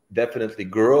definitely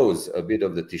grows a bit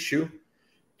of the tissue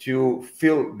to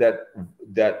fill that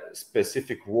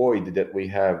specific void that we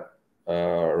have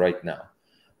right now.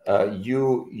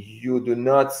 You do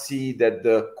not see that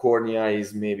the cornea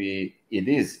is maybe it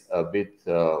is a bit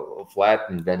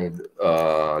flattened than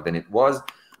it was,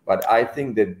 but I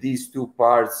think that these two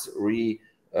parts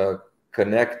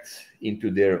connect into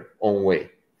their own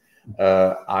way.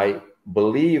 I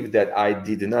believe that I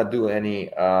did not do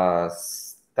any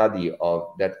study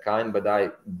of that kind, but I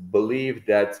believe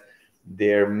that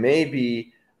there may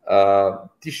be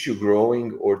tissue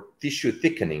growing or tissue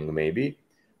thickening maybe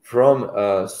from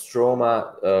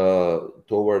stroma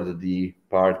toward the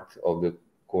part of the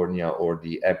cornea or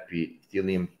the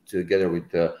epithelium together with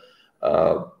the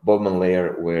Bowman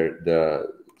layer where the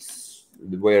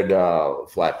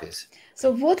flap is.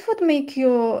 So what would make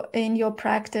you, in your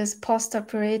practice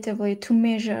post-operatively, to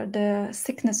measure the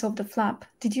thickness of the flap?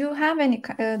 Did you have any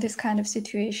this kind of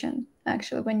situation,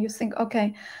 actually, when you think,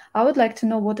 okay, I would like to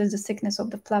know what is the thickness of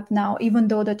the flap now, even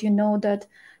though that you know that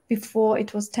before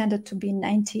it was tended to be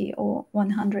 90 or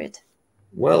 100?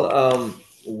 Well,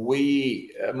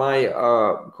 my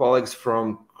colleagues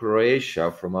from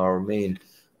Croatia, from our main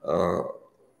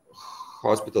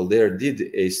hospital there,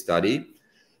 did a study.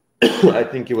 I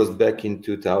think it was back in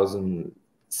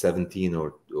 2017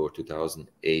 or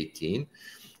 2018,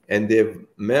 and they've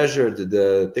measured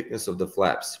the thickness of the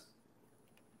flaps,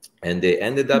 and they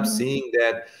ended up seeing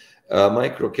that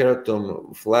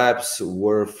microkeratome flaps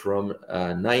were from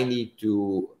 90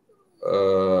 to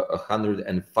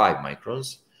 105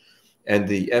 microns, and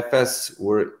the FS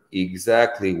were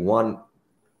exactly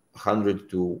 100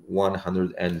 to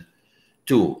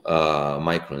 102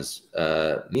 microns,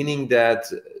 meaning that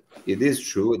it is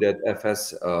true that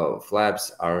FS flaps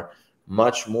are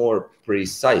much more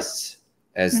precise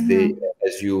as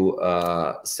you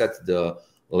set the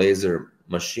laser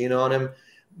machine on them,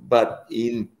 but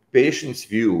in patient's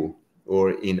view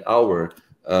or in our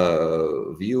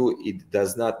view, it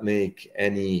does not make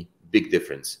any big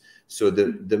difference. So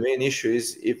the main issue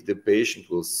is if the patient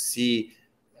will see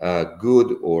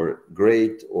good or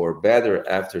great or better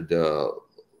after the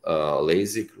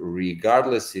LASIK,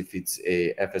 regardless if it's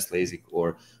a FS LASIK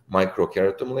or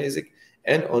microkeratome LASIK.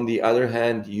 And on the other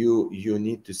hand, you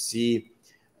need to see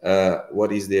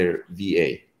what is their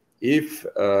VA. If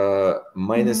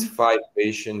 -5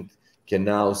 patient can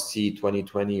now see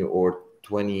 20/20 or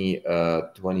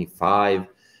 20/25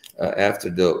 after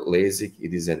the LASIK,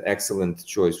 it is an excellent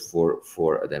choice for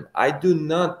them. I do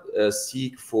not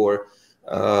seek for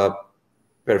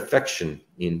perfection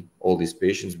in all these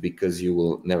patients because you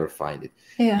will never find it.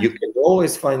 Yeah. You can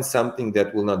always find something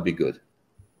that will not be good.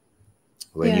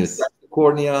 When you touch the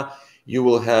cornea, you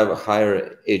will have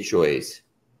higher HOAs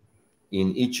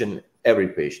in each and every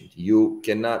patient. You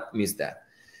cannot miss that.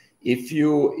 If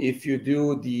you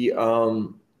do the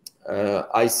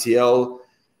ICL,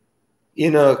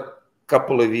 in a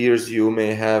couple of years you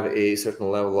may have a certain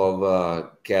level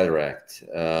of cataract.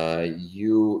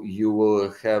 You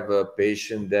will have a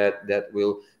patient that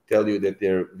will tell you that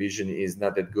their vision is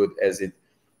not that good as it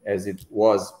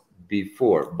was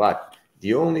before. But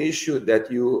the only issue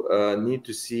that you need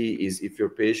to see is if your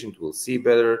patient will see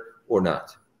better or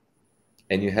not.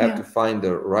 And you have to find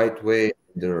the right way,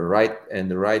 the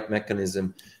right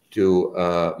mechanism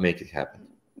to make it happen.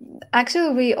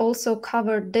 Actually, we also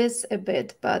covered this a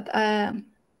bit, but I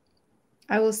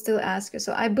will still ask you.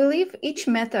 So I believe each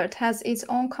method has its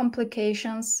own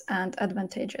complications and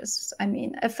advantages. I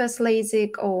mean, FS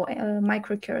LASIK or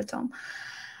microkeratome.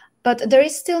 But there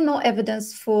is still no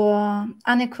evidence for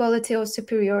inequality or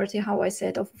superiority, how I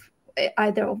said, of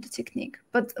either of the technique.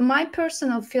 But my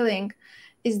personal feeling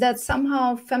is that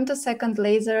somehow femtosecond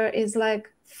laser is like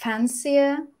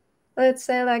fancier, let's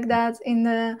say like that, in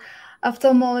the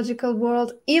ophthalmological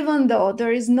world, even though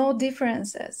there is no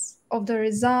differences of the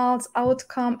results,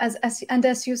 outcome, and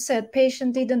as you said,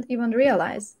 patient didn't even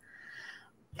realize.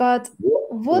 But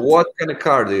what kind of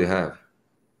car do you have?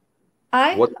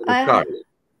 What kind of car?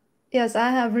 Yes, I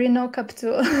have Renault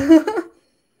Captur.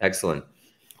 Excellent.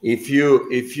 If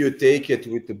you take it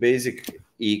with the basic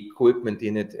equipment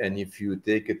in it, and if you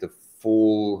take it a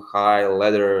full high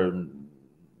leather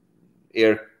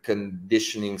air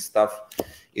conditioning stuff,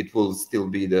 it will still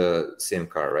be the same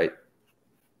car, right?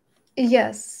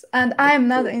 Yes, and I'm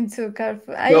not into car.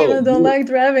 I even don't like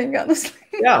driving, honestly.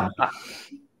 Yeah,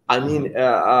 I mean,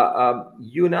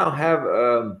 you now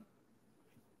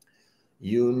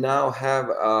have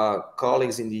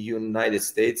colleagues in the United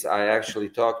States. I actually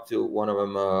talked to one of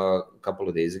them a couple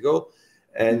of days ago,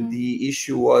 and the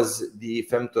issue was the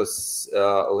femtos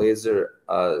laser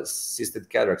assisted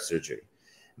cataract surgery.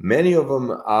 Many of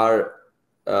them are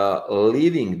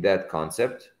leaving that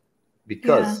concept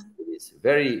because it is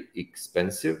very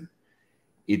expensive.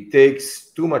 It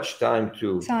takes too much time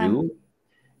to do,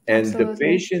 and the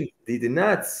patient did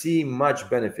not see much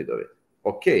benefit of it.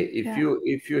 Okay,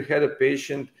 if you had a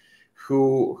patient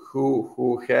who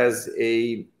has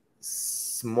a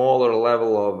smaller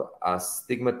level of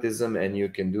astigmatism, and you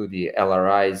can do the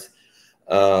LRIs,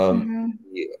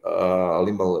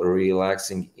 limbal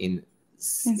relaxing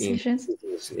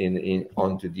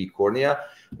onto the cornea.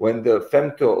 When the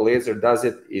femto laser does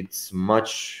it, it's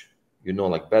much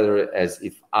like better as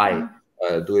if I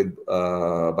do it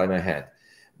by my hand.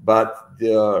 But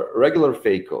the regular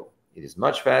phaco, it is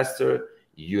much faster.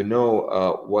 You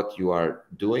know what you are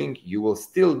doing. You will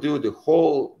still do the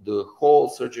whole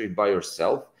surgery by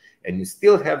yourself, and you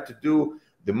still have to do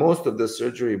the most of the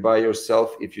surgery by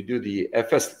yourself if you do the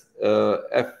FS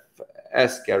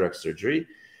cataract surgery,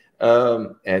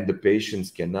 and the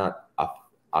patients cannot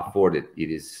afford it. It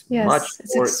is much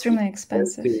more extremely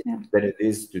expensive than it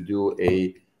is to do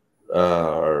a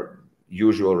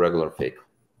usual regular phaco.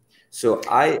 So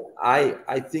I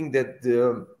think that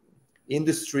the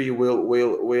industry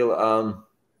will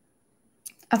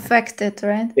affect it,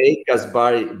 right? Take us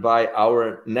by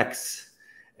our necks,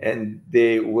 and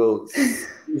they will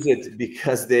use it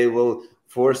because they will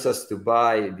force us to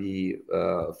buy the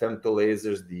femto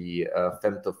lasers, the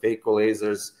femtophaco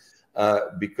lasers,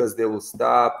 because they will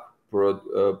stop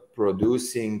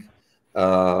producing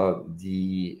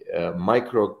the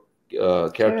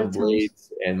microkeratome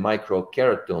blades and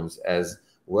microkeratomes as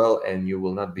well, and you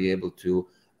will not be able to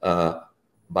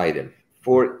buy them.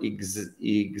 For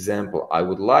example, I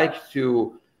would like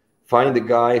to find a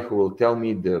guy who will tell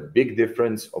me the big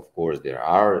difference. Of course, there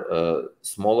are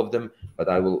small of them, but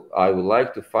I would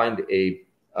like to find a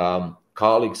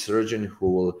colleague surgeon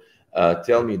who will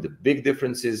tell me the big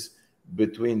differences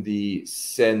between the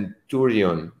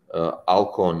Centurion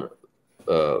Alcon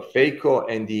phaco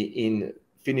and the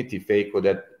Infinity phaco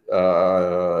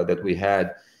that we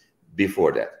had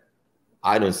before that.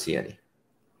 I don't see any.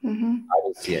 I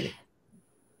don't see any.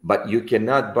 But you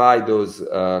cannot buy those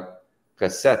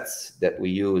cassettes that we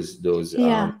use, those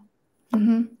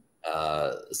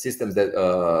systems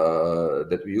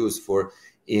that we use for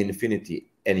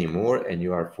Infinity anymore, and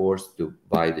you are forced to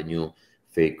buy the new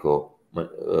phaco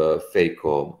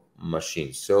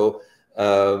machine. So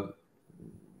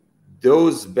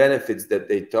those benefits that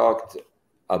they talked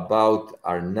about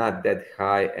are not that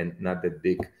high and not that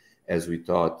big as we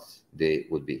thought they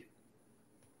would be.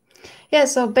 Yeah,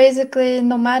 so basically,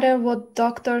 no matter what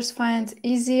doctors find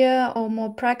easier or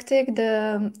more practical,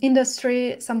 the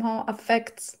industry somehow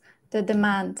affects the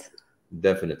demand.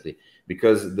 Definitely,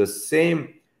 because the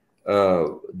same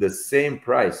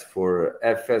price for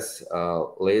FS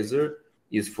laser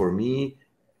is for me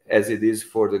as it is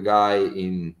for the guy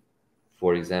in,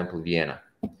 for example, Vienna.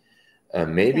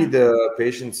 Maybe the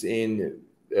patients in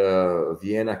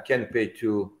Vienna can pay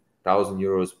 2,000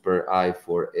 euros per eye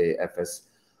for a FS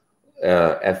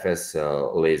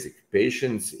LASIK.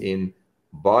 Patients in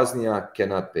Bosnia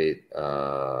cannot pay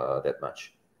that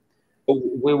much.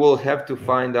 We will have to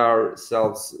find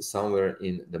ourselves somewhere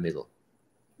in the middle.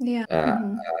 Yeah.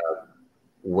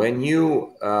 When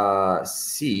you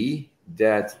see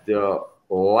that the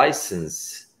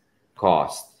license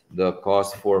cost, the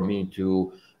cost for me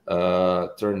to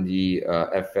turn the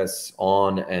FS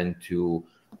on and to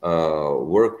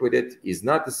work with it is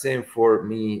not the same for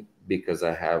me because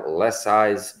I have less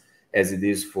eyes as it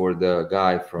is for the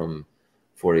guy from,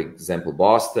 for example,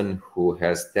 Boston, who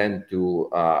has 10 to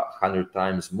 100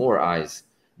 times more eyes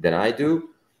than I do.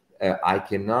 I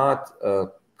cannot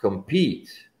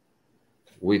compete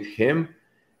with him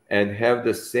and have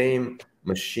the same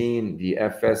machine, the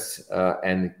FS,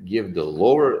 and give the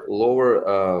lower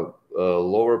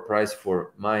price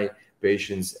for my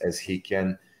patients as he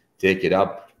can take it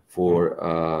up for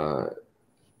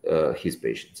his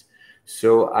patients.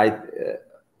 So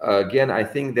again, I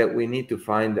think that we need to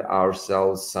find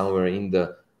ourselves somewhere in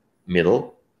the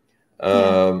middle.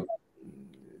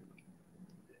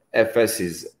 FS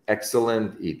is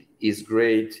excellent, it is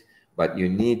great, but you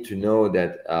need to know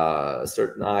that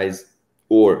certain eyes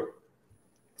or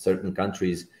certain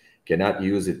countries cannot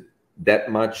use it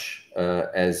that much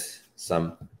as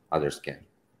some others can.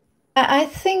 I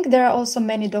think there are also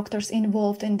many doctors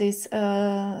involved in this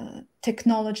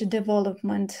technology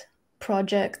development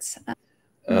projects.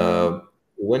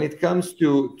 When it comes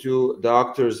to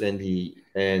doctors and the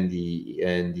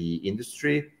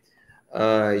industry,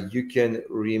 you can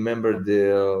remember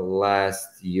the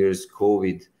last year's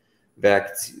COVID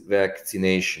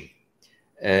vaccination,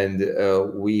 and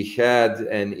we had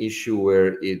an issue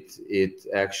where it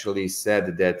actually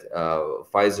said that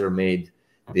Pfizer made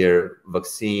their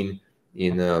vaccine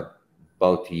in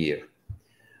about a year.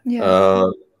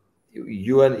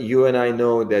 You and I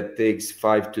know that takes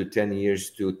 5 to 10 years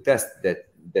to test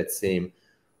that same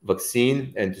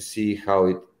vaccine and to see how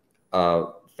it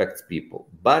affects people.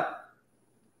 But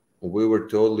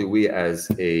we as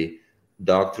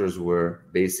doctors were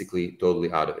basically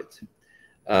totally out of it.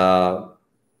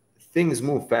 Things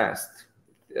move fast.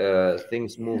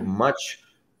 Things move much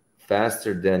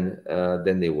faster than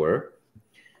they were.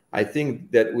 I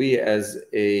think that we as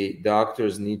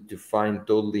doctors need to find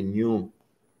totally new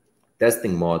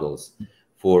testing models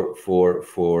for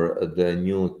the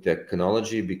new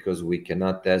technology, because we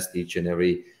cannot test each and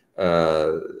every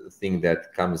thing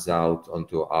that comes out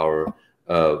onto our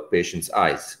patient's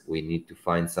eyes. We need to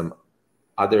find some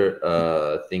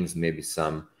other things, maybe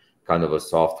some kind of a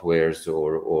softwares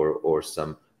or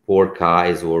some pork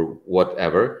eyes or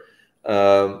whatever,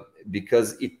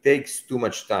 because it takes too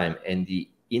much time, and the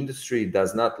industry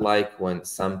does not like when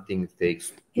something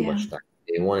takes too much time.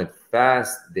 They want it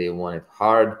fast, they want it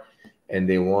hard, and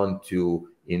they want to,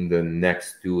 in the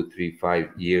next 2, 3, 5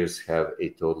 years, have a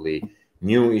totally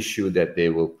new issue that they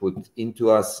will put into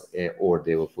us or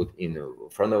they will put in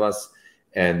front of us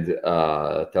and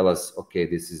tell us, okay,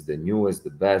 this is the newest, the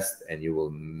best, and you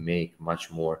will make much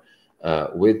more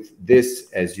with this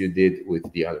as you did with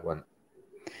the other one.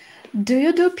 Do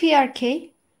you do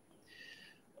PRK?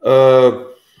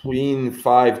 In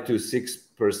 5 to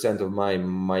 6% of my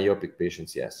myopic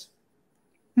patients, yes.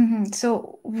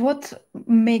 So what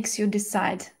makes you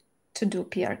decide to do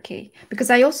PRK? Because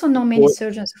I also know many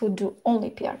surgeons who do only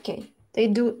PRK. They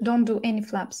don't do any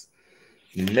flaps.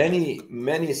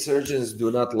 Many surgeons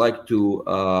do not like to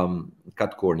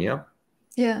cut cornea.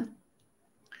 Yeah.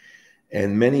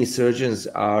 And many surgeons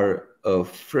are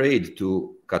afraid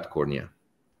to cut cornea.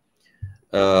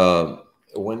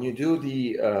 When you do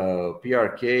the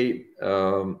PRK,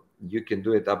 you can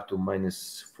do it up to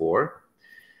 -4.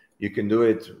 You can do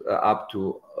it up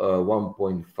to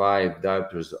 1.5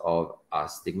 diopters of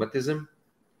astigmatism.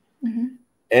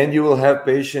 And you will have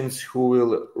patients who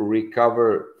will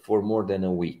recover for more than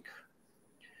a week.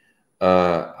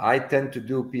 I tend to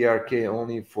do PRK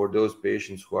only for those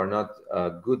patients who are not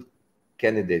good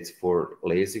candidates for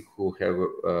LASIK, who have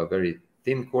very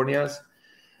thin corneas,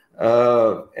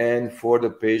 and for the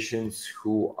patients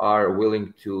who are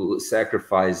willing to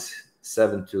sacrifice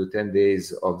 7 to 10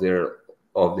 days of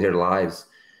their lives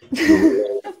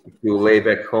to lay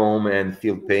back home and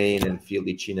feel pain and feel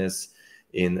itchiness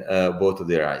in both of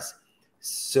their eyes.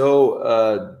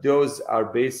 So those are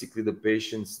basically the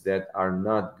patients that are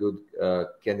not good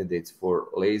candidates for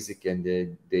LASIK, and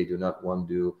they do not want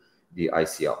to do the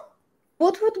ICL.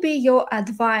 What would be your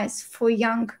advice for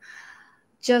young,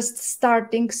 just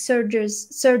starting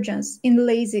surgeons in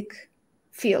LASIK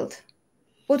field?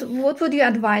 What would you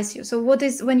advise you? So what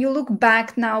is, when you look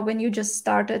back now, when you just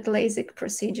started LASIK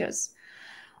procedures,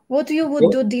 what you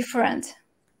would do different?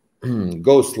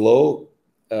 Go slow.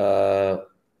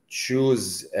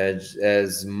 Choose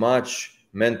as much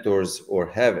mentors, or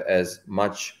have as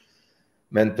much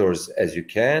mentors as you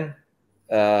can.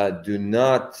 Do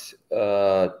not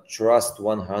trust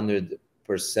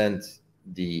 100%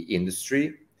 the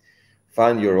industry.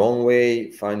 Find your own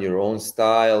way, find your own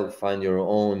style, find your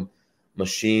own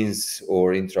machines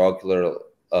or intraocular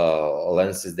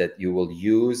lenses that you will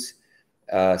use.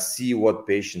 See what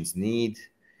patients need,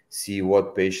 see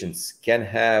what patients can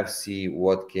have, see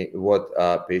what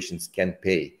patients can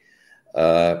pay.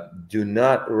 Do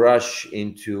not rush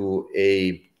into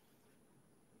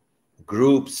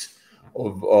groups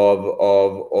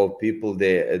of people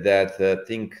that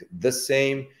think the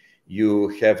same. You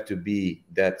have to be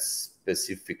that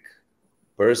specific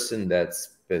person, that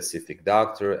specific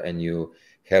doctor, and you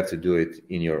have to do it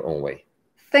in your own way.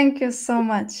 Thank you so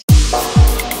much.